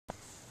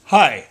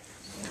Hi,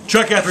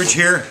 Chuck Etheridge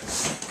here,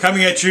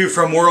 coming at you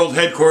from world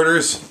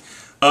headquarters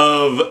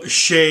of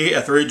Shea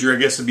Etheridge, or I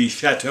guess it'd be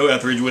Chateau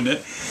Etheridge, wouldn't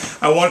it?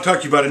 I want to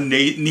talk to you about a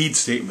need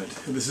statement.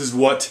 This is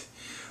what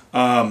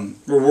we're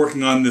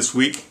working on this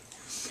week.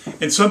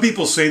 And some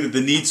people say that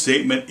the need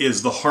statement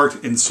is the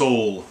heart and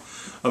soul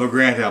of a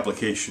grant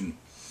application.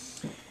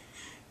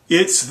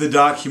 It's the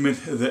document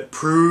that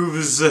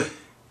proves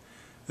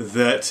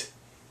that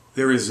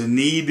there is a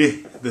need,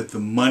 that the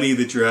money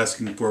that you're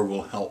asking for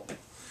will help.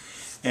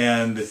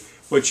 And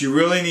what you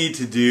really need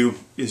to do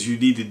is you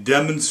need to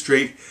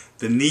demonstrate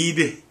the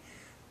need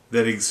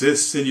that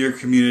exists in your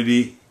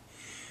community,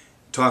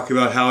 talk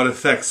about how it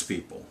affects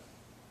people.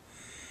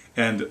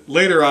 And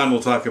later on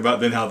we'll talk about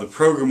then how the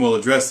program will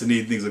address the need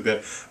and things like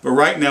that. But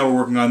right now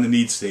we're working on the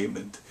need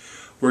statement.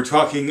 We're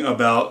talking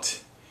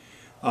about,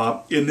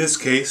 in this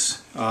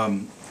case,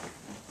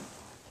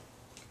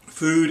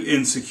 food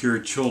insecure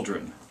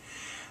children.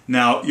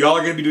 Now, y'all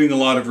are going to be doing a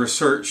lot of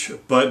research,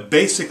 but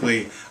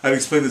basically, I've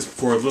explained this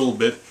before a little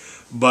bit,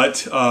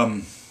 but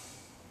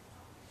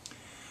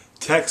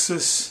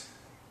Texas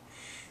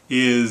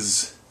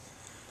is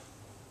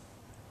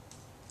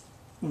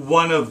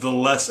one of the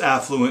less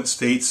affluent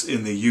states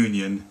in the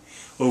Union.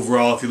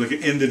 Overall, if you look at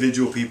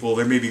individual people,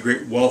 there may be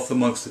great wealth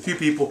amongst a few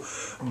people,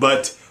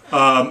 but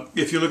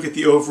if you look at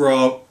the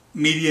overall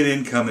median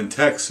income in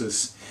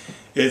Texas,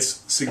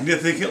 it's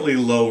significantly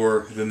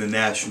lower than the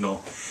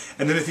national.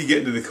 And then if you get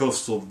into the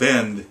coastal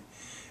bend,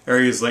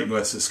 areas like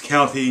Nueces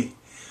County,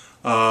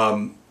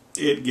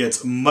 it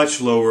gets much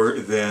lower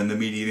than the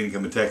median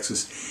income in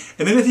Texas.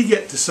 And then if you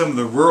get to some of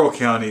the rural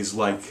counties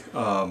like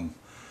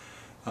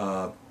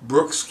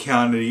Brooks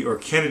County or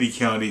Kennedy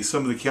County,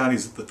 some of the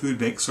counties that the food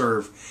banks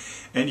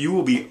serve, and you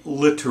will be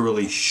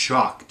literally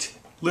shocked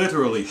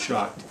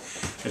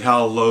at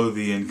how low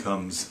the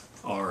incomes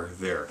are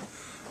there.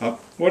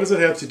 What does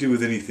it have to do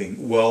with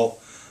anything? Well,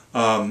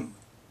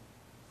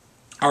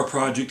 our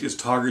project is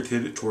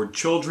targeted toward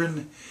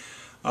children,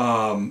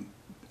 and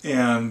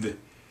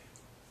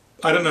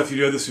I don't know if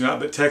you know this or not,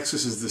 but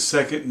Texas is the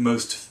second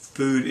most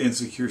food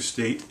insecure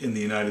state in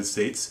the United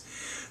States.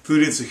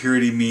 Food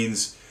insecurity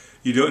means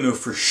you don't know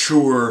for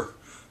sure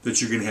that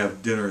you're going to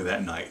have dinner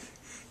that night.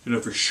 You don't know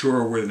for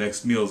sure where the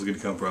next meal is going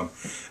to come from.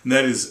 And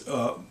that is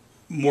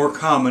more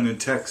common in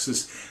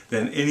Texas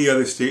than any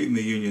other state in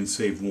the Union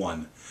save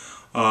one.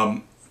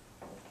 And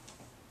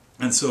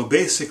so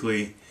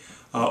basically,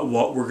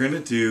 what we're going to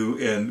do,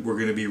 and we're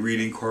going to be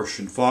reading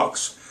Carson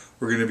Fox,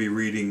 we're going to be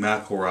reading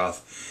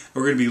McElrath, and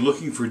we're going to be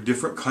looking for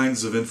different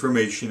kinds of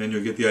information, and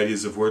you'll get the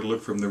ideas of where to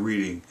look from the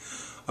reading,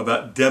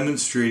 about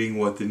demonstrating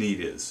what the need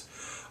is.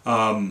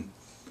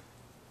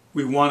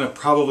 We want to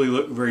probably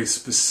look very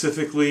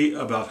specifically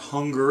about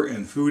hunger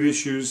and food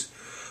issues,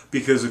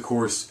 because of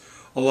course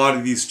a lot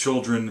of these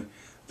children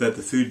that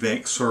the food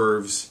bank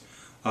serves,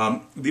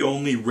 the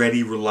only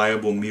ready,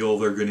 reliable meal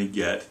they're going to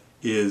get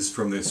is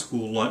from their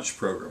school lunch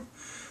program.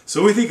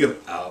 So we think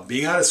of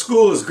being out of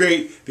school is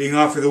great, being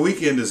off for the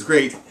weekend is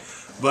great,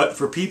 but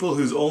for people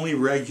whose only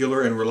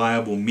regular and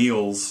reliable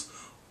meals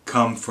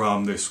come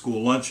from their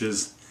school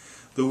lunches,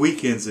 the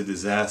weekend's a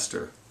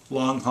disaster.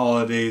 Long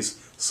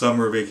holidays,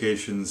 summer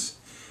vacations,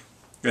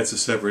 that's a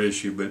separate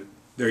issue, but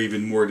they're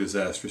even more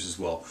disastrous as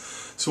well.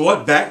 So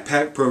what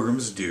backpack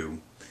programs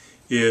do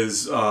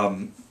is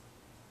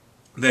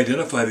they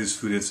identify these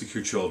food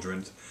insecure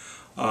children.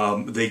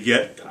 They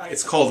get,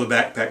 it's called a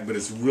backpack, but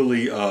it's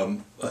really a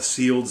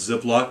sealed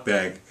Ziploc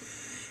bag,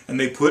 and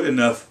they put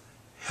enough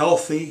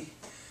healthy,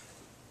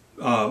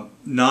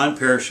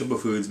 non-perishable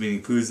foods,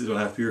 meaning foods that don't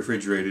have to be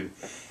refrigerated,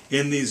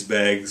 in these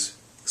bags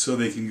so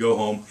they can go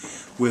home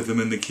with them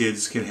and the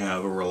kids can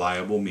have a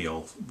reliable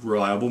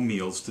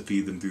meals to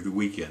feed them through the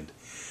weekend.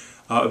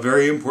 A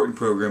very important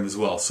program as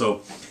well.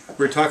 So we're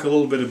going to talk a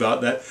little bit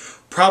about that.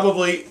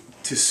 Probably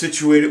to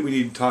situate it, we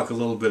need to talk a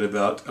little bit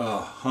about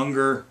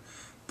hunger,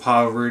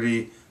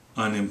 poverty,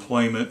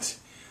 unemployment,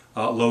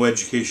 low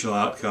educational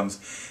outcomes.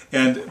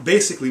 And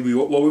basically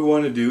what we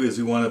want to do is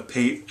we want to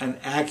paint an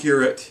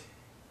accurate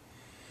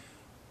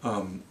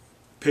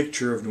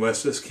picture of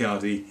Nueces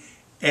County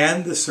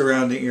and the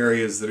surrounding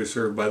areas that are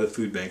served by the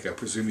food bank. I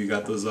presume you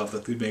got those off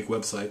the food bank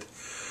website.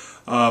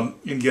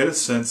 And get a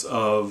sense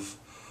of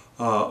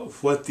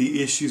what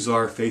the issues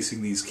are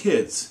facing these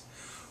kids.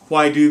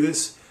 Why do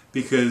this?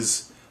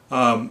 Because there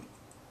are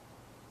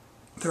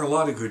a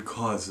lot of good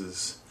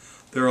causes.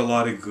 There are a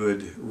lot of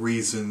good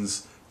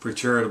reasons for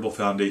charitable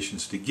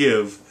foundations to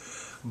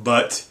give,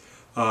 but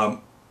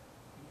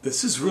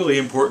this is really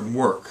important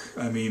work.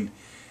 I mean,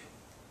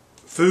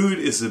 food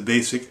is a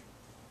basic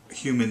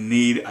human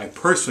need. I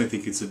personally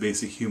think it's a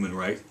basic human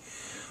right.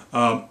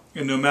 And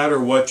no matter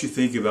what you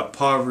think about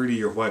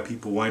poverty or why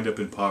people wind up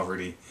in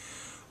poverty,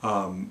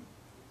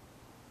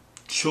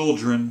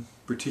 children,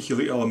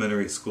 particularly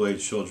elementary school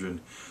age children,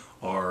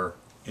 are,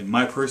 in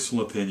my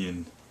personal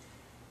opinion,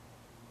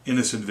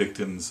 innocent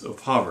victims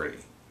of poverty.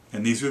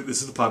 And this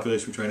is the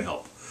population we're trying to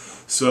help.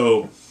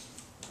 So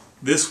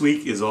this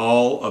week is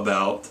all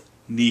about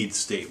need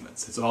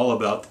statements. It's all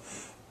about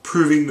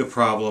proving the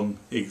problem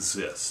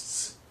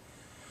exists.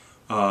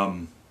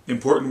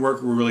 Important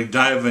work. We're really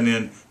diving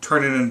in,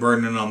 turning and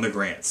burning on the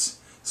grants.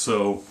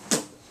 So,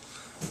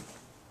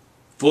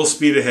 full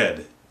speed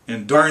ahead.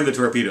 And darn the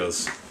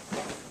torpedoes.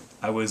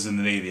 I was in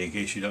the Navy, in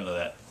case you don't know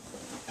that.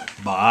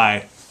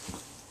 Bye.